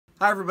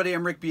Hi everybody,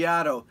 I'm Rick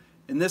Beato.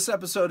 In this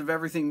episode of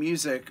Everything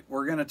Music,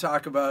 we're going to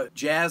talk about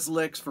jazz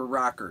licks for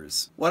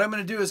rockers. What I'm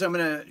going to do is I'm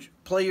going to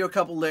play you a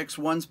couple licks.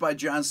 One's by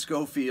John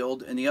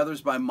Scofield and the other's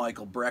by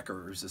Michael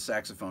Brecker, who's a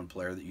saxophone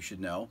player that you should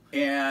know,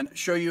 and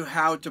show you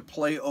how to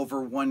play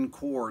over one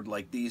chord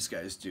like these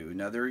guys do.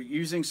 Now they're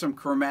using some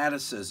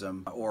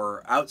chromaticism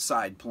or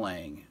outside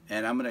playing,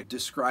 and I'm going to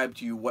describe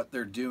to you what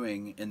they're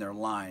doing in their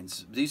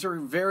lines. These are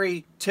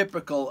very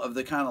typical of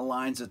the kind of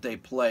lines that they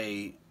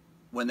play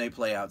when they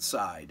play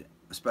outside,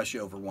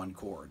 especially over one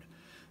chord.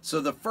 So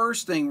the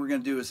first thing we're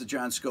going to do is the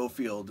John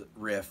Scofield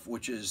riff,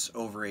 which is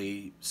over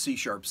a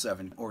C-sharp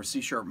 7 or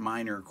C-sharp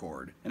minor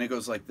chord. And it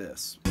goes like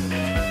this.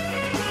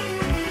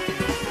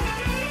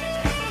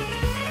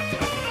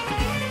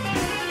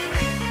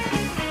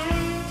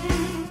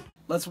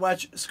 Let's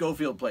watch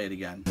Scofield play it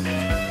again.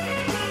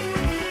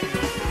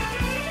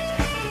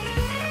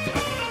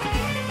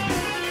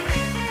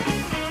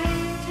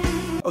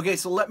 Okay,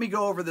 so let me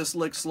go over this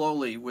lick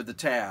slowly with the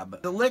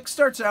tab. The lick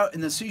starts out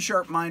in the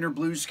C-sharp minor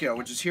blues scale,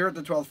 which is here at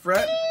the 12th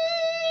fret.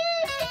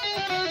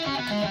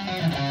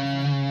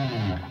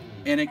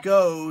 And it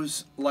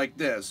goes like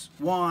this.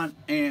 1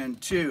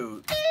 and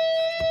 2.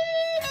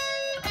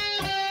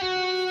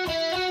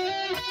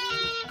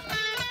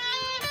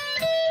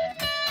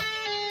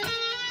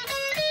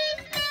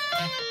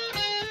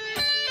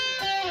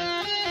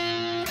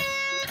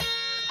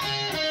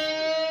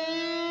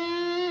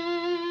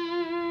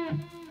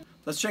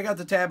 Let's check out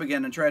the tab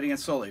again and try it again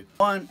slowly.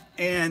 1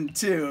 and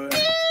 2.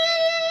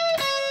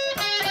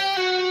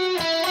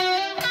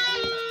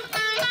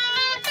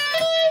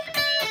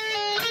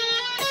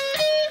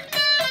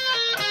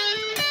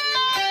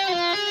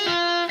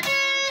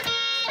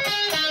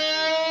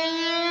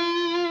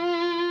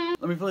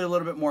 Let me play a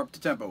little bit more up to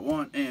tempo.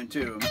 1 and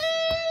 2.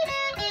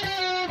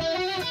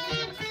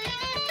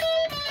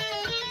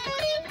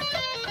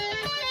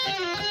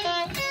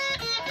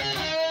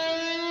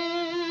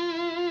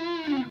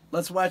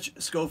 Let's watch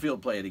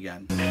Scofield play it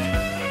again.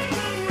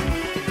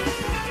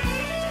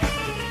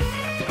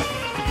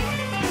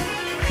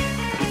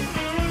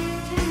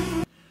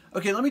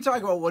 Okay, let me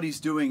talk about what he's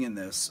doing in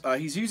this.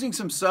 He's using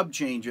some sub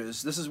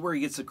changes. This is where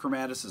he gets the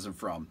chromaticism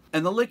from.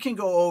 And the lick can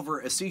go over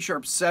a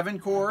C-sharp 7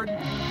 chord,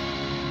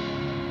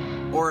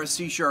 or a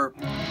C-sharp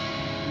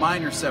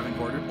minor 7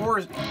 chord, or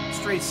a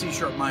straight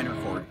C-sharp minor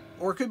chord.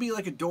 Or it could be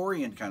like a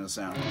Dorian kind of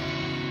sound.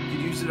 You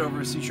could use it over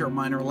a C-sharp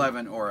minor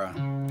 11 or a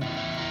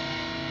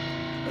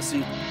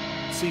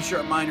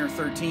C-sharp minor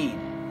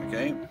 13,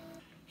 okay?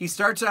 He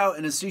starts out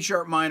in a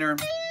C-sharp minor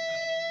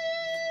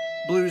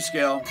blues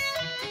scale.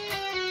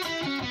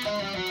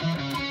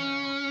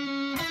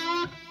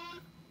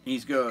 He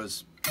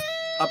goes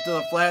up to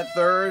the flat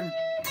third.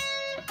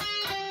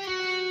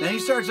 Then he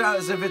starts out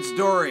as if it's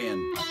Dorian.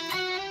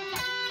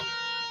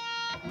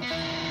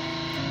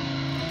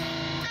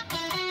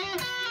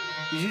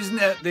 He's using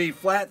that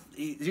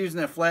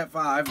flat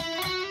 5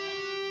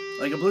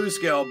 like a blues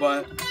scale,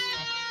 but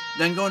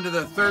then going to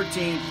the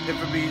 13th, it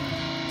would be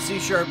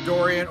C-sharp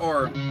Dorian,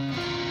 or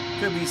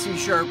could be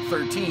C-sharp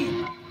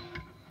 13.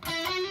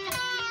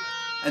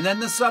 And then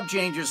the sub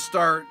changes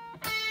start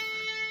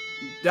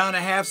down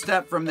a half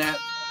step from that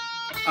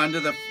onto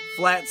the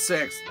flat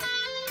 6th,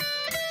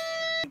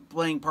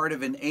 playing part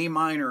of an A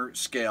minor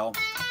scale,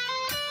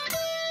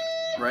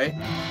 right?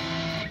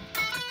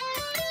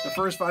 The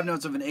first 5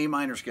 notes of an A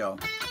minor scale.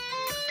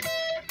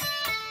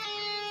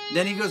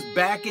 Then he goes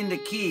back into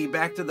key,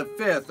 back to the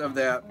 5th of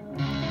that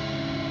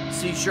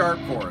C-sharp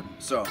chord,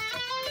 so.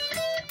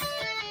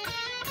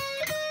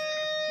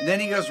 And then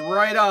he goes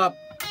right up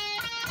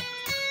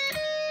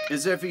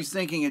as if he's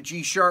thinking a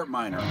G-sharp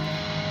minor.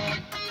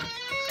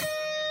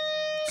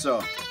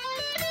 So.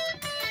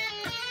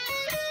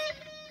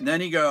 And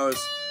then he goes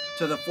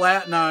to the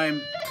flat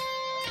 9.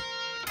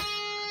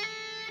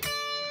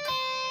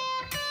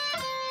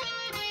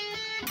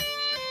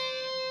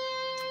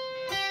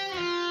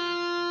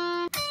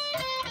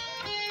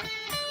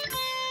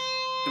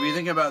 If you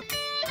think about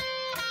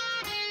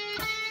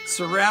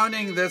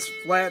surrounding this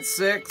flat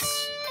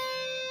 6,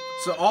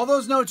 so all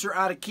those notes are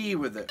out of key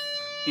with it.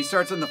 He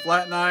starts on the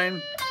flat 9,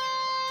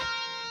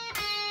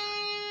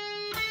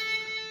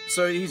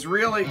 so he's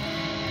really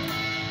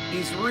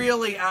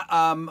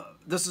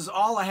this is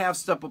all a half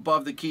step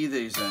above the key that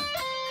he's in.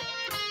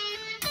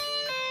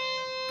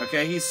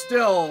 Okay, he's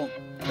still,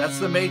 that's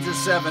the major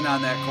 7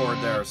 on that chord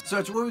there. So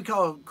it's what we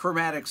call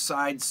chromatic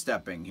side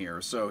stepping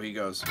here. So he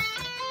goes.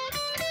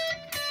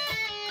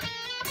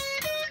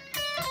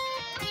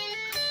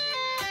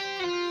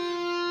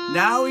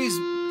 Now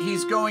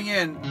he's going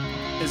in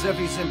as if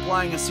he's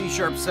implying a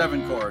C-sharp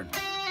 7 chord.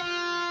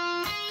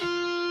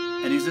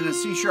 And he's in a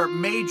C-sharp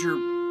major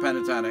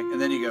pentatonic,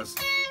 and then he goes.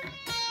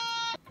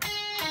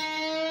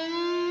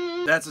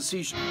 That's a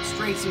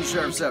straight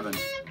C-sharp 7.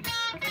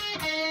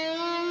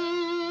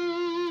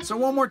 So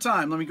one more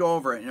time, let me go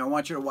over it, and I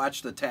want you to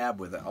watch the tab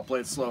with it. I'll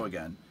play it slow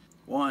again.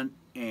 1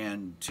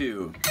 and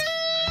 2.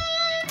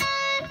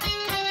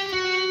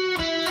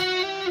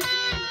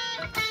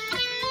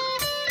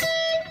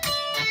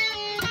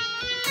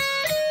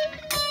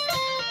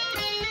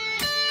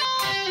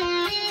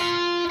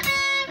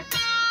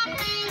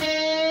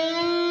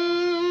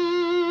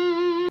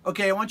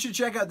 Okay, I want you to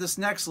check out this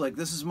next lick.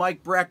 This is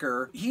Mike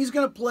Brecker. He's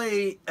going to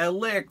play a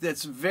lick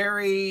that's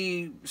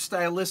very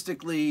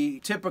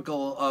stylistically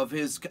typical of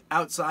his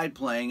outside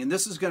playing, and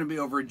this is going to be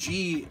over a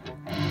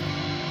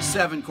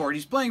G7 chord.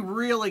 He's playing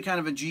really kind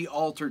of a G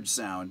altered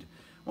sound.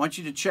 I want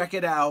you to check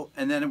it out,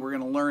 and then we're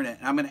going to learn it.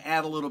 I'm going to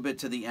add a little bit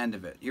to the end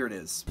of it. Here it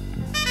is.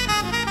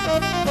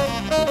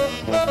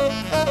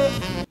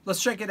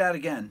 Let's check it out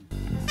again.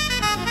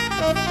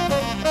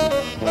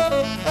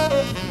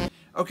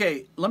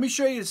 Okay, let me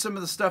show you some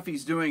of the stuff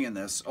he's doing in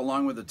this,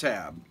 along with the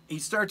tab. He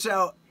starts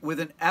out with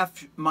an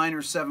F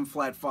minor 7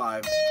 flat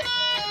 5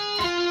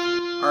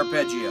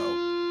 arpeggio.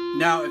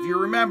 Now, if you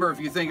remember, if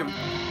you think of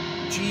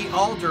G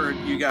altered,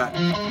 you got...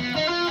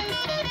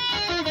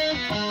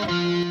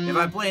 If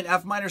I play an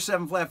F minor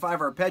 7 flat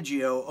 5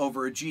 arpeggio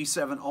over a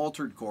G7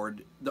 altered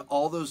chord,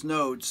 all those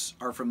notes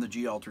are from the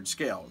G altered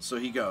scale. So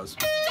he goes...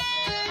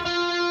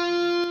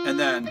 And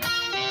then...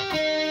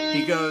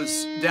 he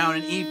goes down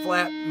an E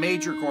flat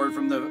major chord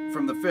from the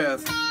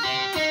fifth,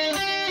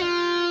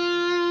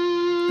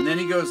 and then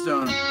he goes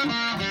down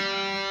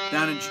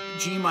a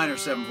G minor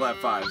 7 flat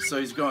 5. So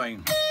he's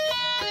going.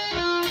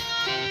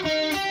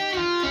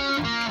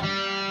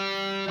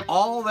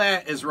 All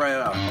that is right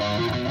up.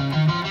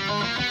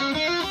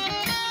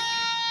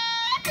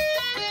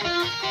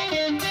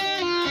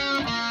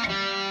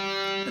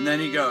 And then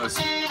he goes.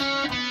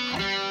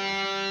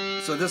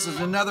 So this is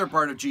another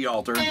part of G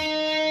altered.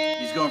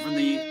 He's going from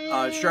the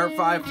sharp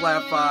 5,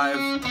 flat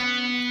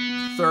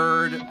 5,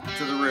 third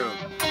to the root.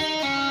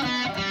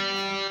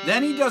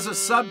 Then he does a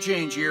sub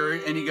change here,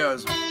 and he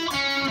goes down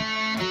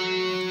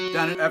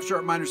an F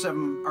sharp minor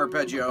 7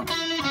 arpeggio.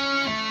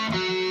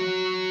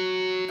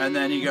 And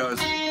then he goes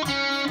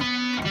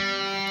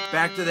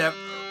back to that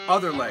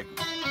other leg.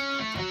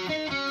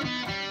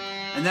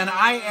 And then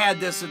I add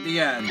this at the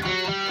end.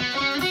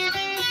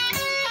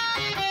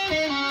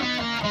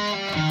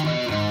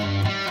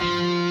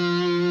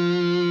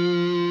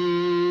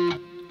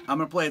 I'm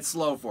going to play it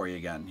slow for you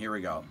again. Here we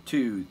go.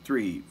 2,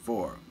 3,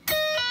 4.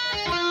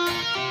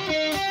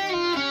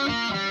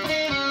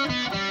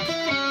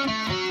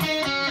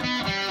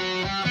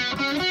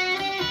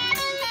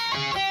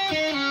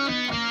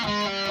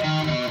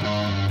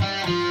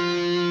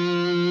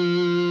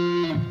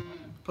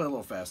 Play a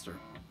little faster.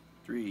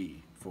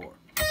 3, 4.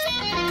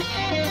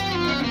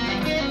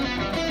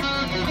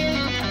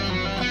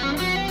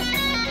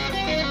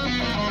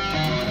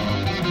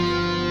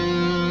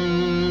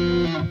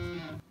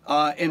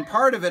 In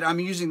part of it, I'm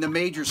using the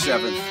major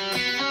 7th.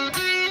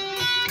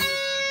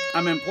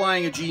 I'm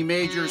implying a G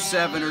major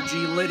 7 or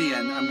G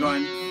Lydian. I'm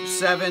going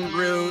 7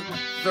 root,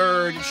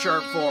 third,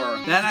 sharp 4.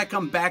 Then I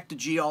come back to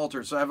G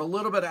altered, so I have a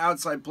little bit of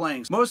outside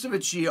playing. Most of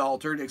it's G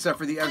altered, except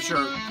for the F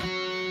sharp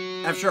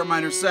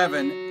minor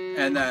 7,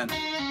 and then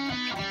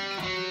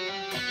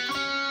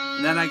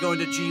I go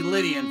into G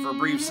Lydian for a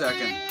brief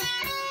second.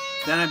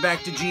 Then I'm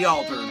back to G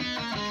altered.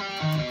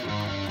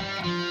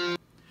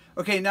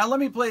 Okay, now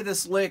let me play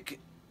this lick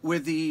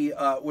with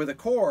a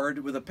chord,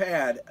 with a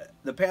pad.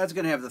 The pad's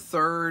going to have the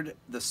third,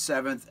 the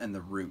 7th, and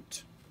the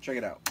root. Check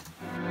it out.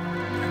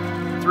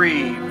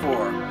 3,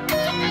 4.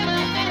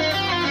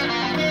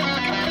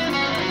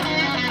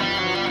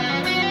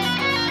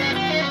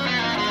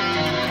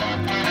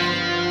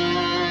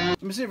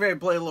 Let me see if I can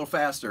play a little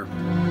faster.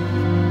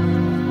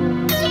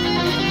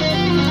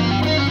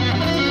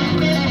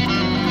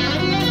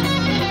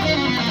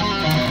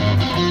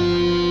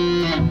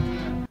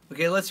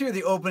 Okay, let's hear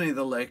the opening of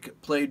the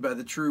lick, played by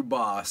the true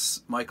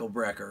boss, Michael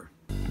Brecker.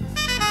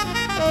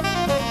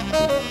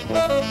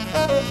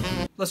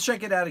 Let's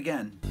check it out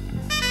again.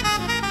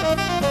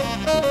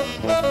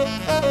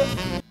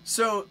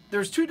 So,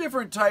 there's two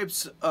different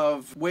types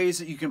of ways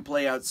that you can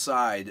play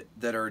outside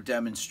that are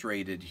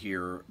demonstrated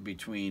here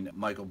between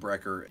Michael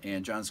Brecker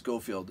and John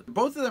Scofield.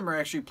 Both of them are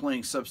actually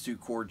playing substitute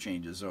chord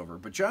changes over,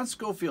 but John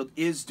Scofield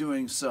is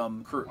doing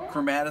some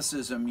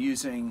chromaticism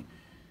using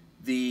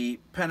the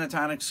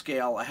pentatonic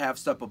scale a half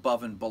step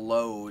above and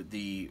below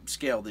the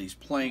scale that he's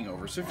playing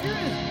over. So if you're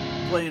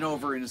playing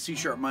over in a C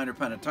sharp minor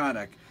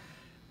pentatonic,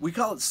 we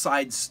call it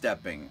side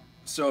stepping.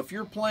 So if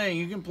you're playing,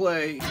 you can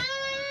play.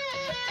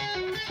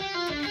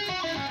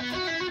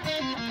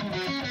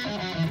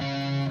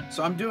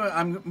 So I'm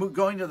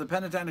going to the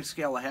pentatonic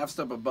scale a half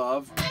step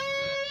above.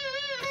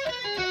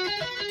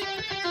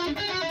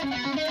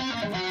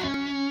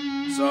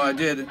 So I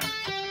did.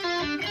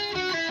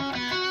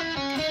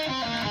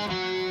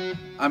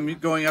 I'm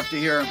going up to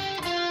here,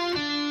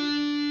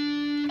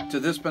 to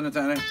this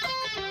pentatonic,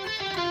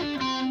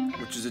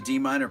 which is a D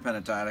minor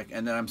pentatonic,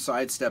 and then I'm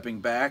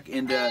sidestepping back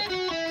into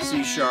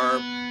C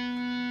sharp,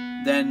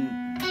 then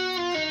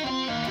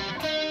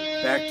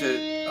back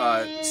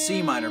to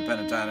C minor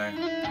pentatonic.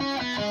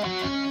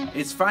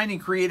 It's finding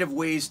creative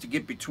ways to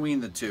get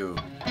between the two.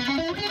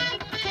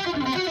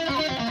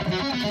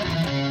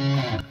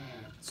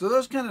 So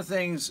those kind of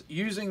things,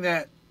 using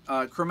that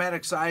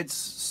chromatic side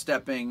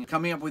stepping,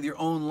 coming up with your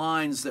own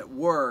lines that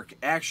work,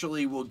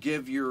 actually will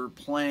give your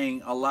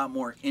playing a lot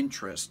more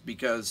interest,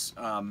 because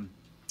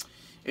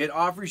it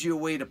offers you a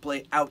way to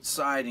play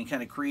outside and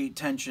kind of create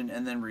tension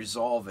and then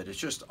resolve it. It's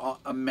just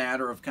a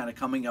matter of kind of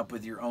coming up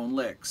with your own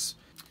licks.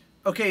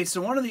 Okay,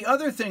 so one of the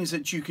other things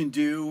that you can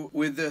do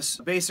with this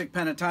basic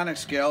pentatonic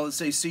scale, let's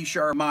say C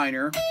sharp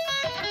minor,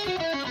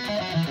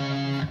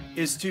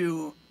 is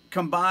to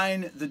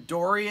combine the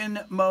Dorian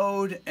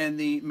mode and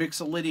the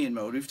Mixolydian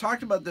mode. We've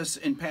talked about this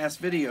in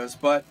past videos,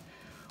 but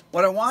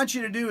what I want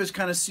you to do is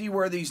kind of see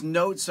where these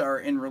notes are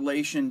in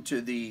relation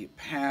to the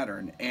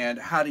pattern and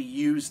how to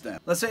use them.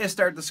 Let's say I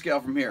start the scale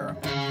from here.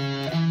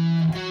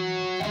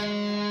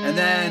 And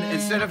then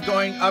instead of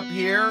going up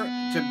here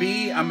to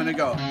B, I'm going to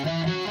go.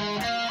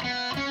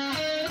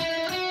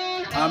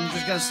 I'm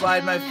just going to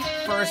slide my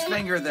first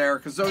finger there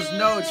because those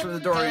notes from the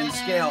Dorian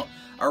scale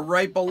are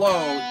right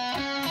below.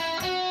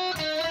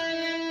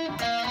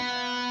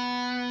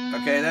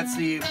 Okay, that's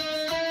the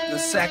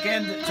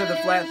second to the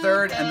flat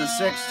third and the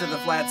sixth to the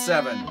flat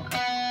seven.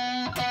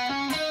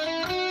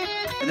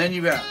 And then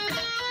you got.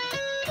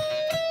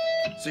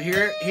 So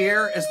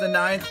here is the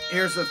ninth,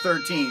 here's the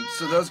 13th.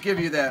 So those give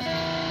you that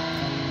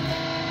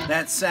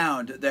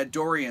sound, that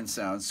Dorian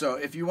sound. So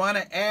if you want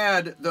to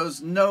add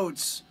those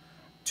notes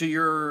to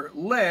your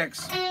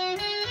licks,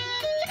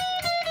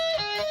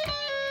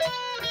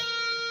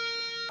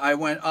 I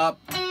went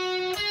up,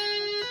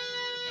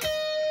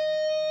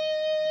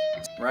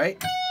 right?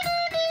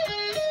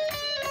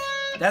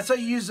 That's how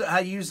you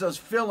use those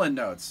fill-in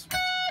notes.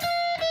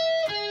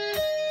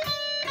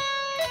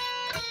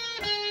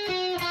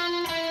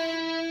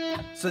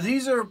 So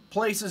these are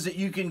places that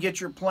you can get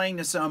your playing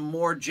to sound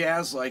more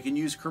jazz-like and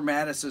use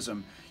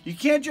chromaticism. You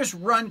can't just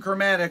run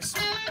chromatics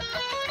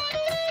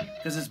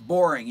because it's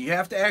boring. You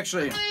have to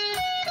actually...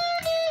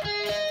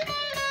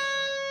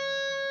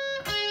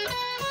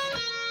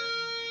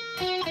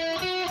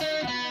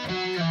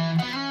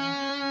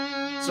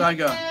 So I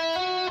go...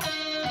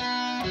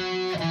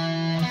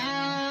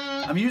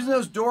 I'm using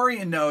those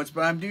Dorian notes,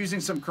 but I'm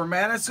using some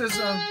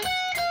chromaticism.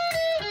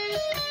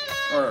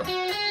 Or...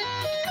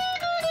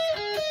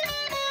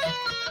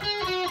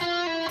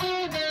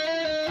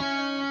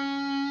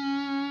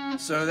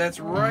 So that's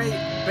right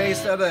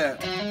based out of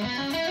that.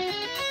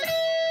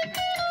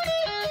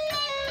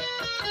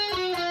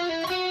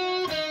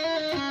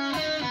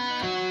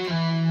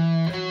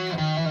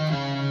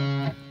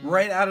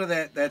 Right out of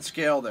that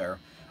scale there.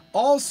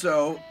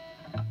 Also,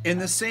 in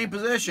the same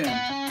position,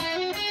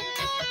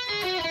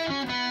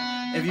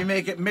 if you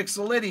make it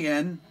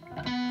Mixolydian,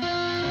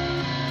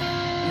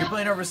 you're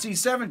playing over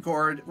C7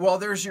 chord, well,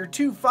 there's your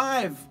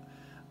 2-5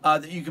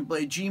 that you can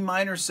play G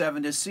minor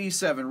 7 to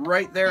C7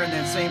 right there in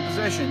that same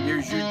position.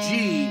 There's your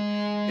G.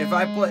 If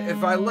I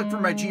look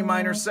for my G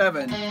minor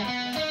 7,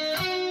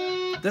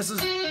 this is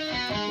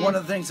one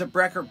of the things that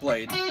Brecker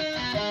played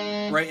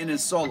right in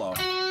his solo.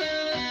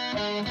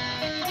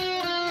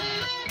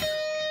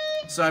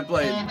 So I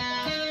played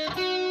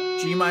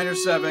G minor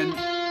 7,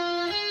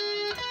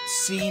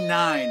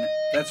 C9.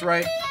 That's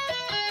right.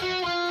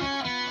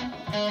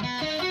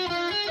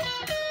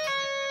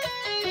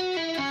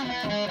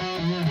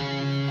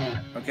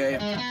 Okay.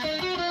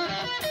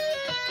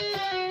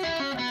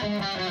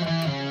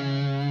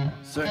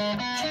 So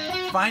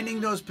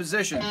finding those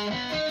positions.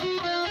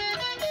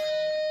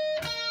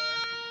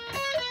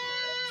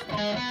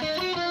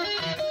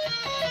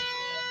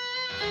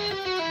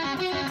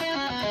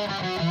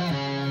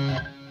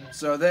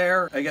 So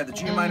there, I got the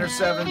G minor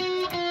 7,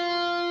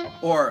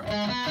 or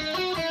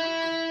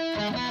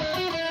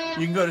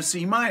you can go to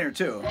C minor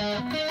too,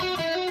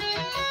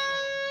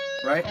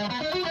 right?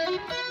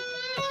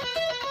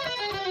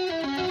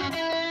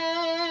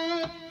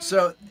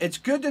 So it's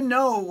good to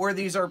know where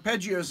these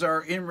arpeggios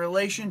are in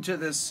relation to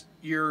this,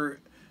 your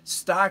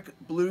stock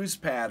blues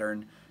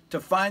pattern,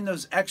 to find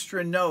those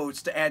extra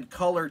notes to add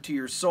color to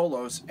your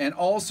solos, and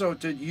also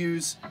to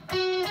use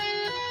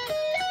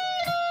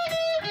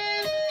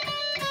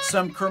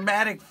some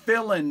chromatic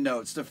fill-in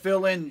notes to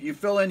fill in. You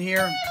fill in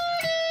here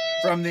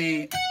from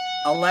the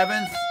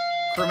 11th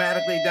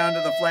chromatically down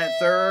to the flat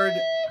third,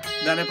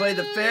 then I play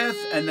the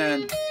 5th, and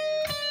then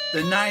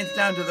the 9th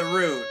down to the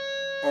root.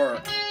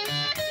 Or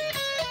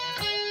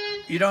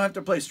you don't have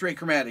to play straight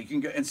chromatic. You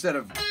can go, instead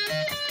of,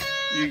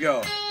 you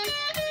go,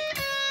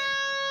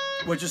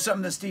 which is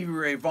something that Stevie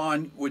Ray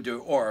Vaughan would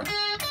do. Or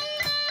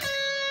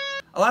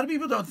a lot of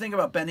people don't think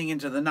about bending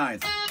into the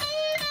 9th.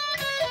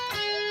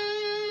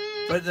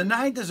 But the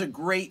 9th is a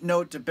great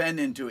note to bend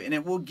into, and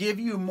it will give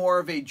you more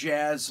of a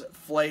jazz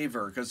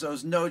flavor because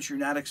those notes you're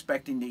not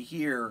expecting to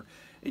hear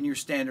in your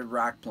standard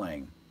rock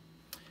playing.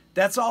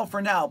 That's all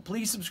for now.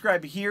 Please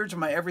subscribe here to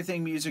my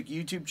Everything Music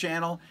YouTube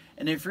channel.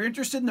 And if you're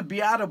interested in the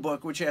Beato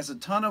book, which has a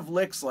ton of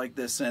licks like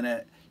this in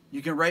it,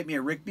 you can write me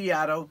at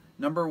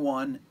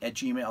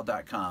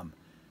rickbeato1@gmail.com.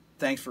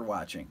 Thanks for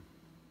watching.